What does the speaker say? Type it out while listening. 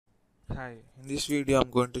Hi, in this video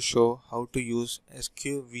I'm going to show how to use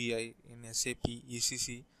SQVI in SAP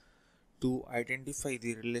ECC to identify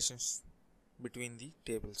the relations between the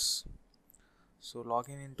tables. So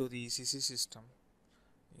logging into the ECC system,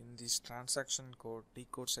 in this transaction code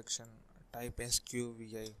decode section type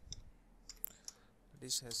SQVI.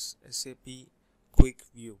 This has SAP quick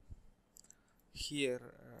view. Here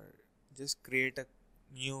just create a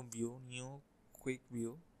new quick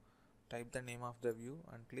view. Type the name of the view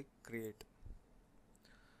and click create.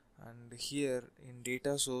 And here in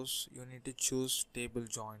data source you need to choose table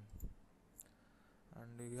join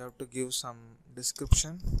and you have to give some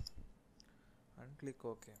description and click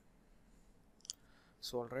OK.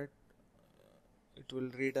 So alright, it will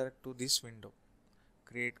redirect to this window.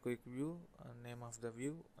 Create quick view and name of the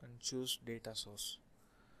view and choose data source.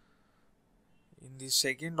 In the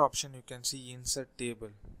second option you can see insert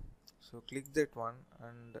table. So click that one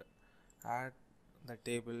and add the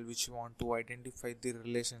table which you want to identify the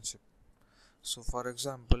relationship. So for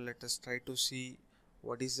example, let us try to see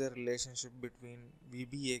what is the relationship between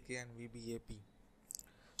VBAK and VBAP.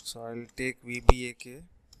 So I will take VBAK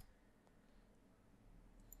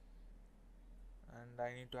and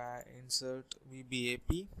I need to insert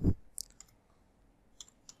VBAP.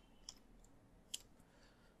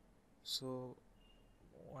 So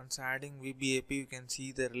once adding VBAP, you can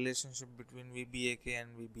see the relationship between VBAK and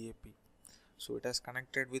VBAP. So it has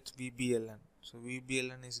connected with VBLN. So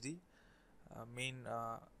VBLN is the main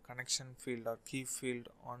connection field or key field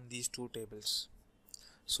on these two tables.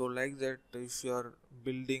 So like that, if you are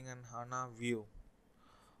building an HANA view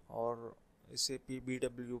or SAP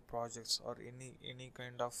BW projects or any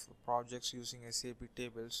kind of projects using SAP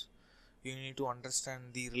tables, you need to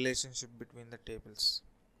understand the relationship between the tables.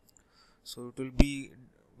 So it will be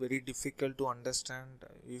very difficult to understand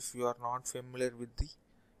if you are not familiar with the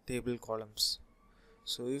table columns.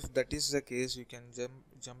 So if that is the case, you can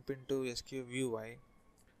jump into SQVI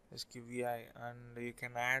and you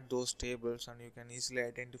can add those tables and you can easily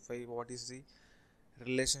identify what is the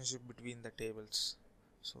relationship between the tables.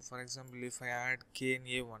 So for example, if I add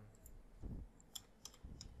KNA1,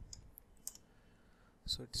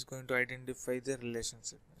 so it is going to identify the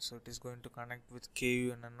relationship. So it is going to connect with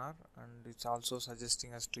KUNNR and it's also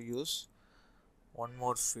suggesting us to use one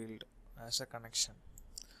more field as a connection.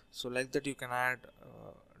 So like that you can add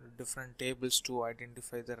different tables to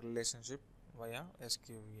identify the relationship via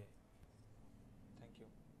SQVI.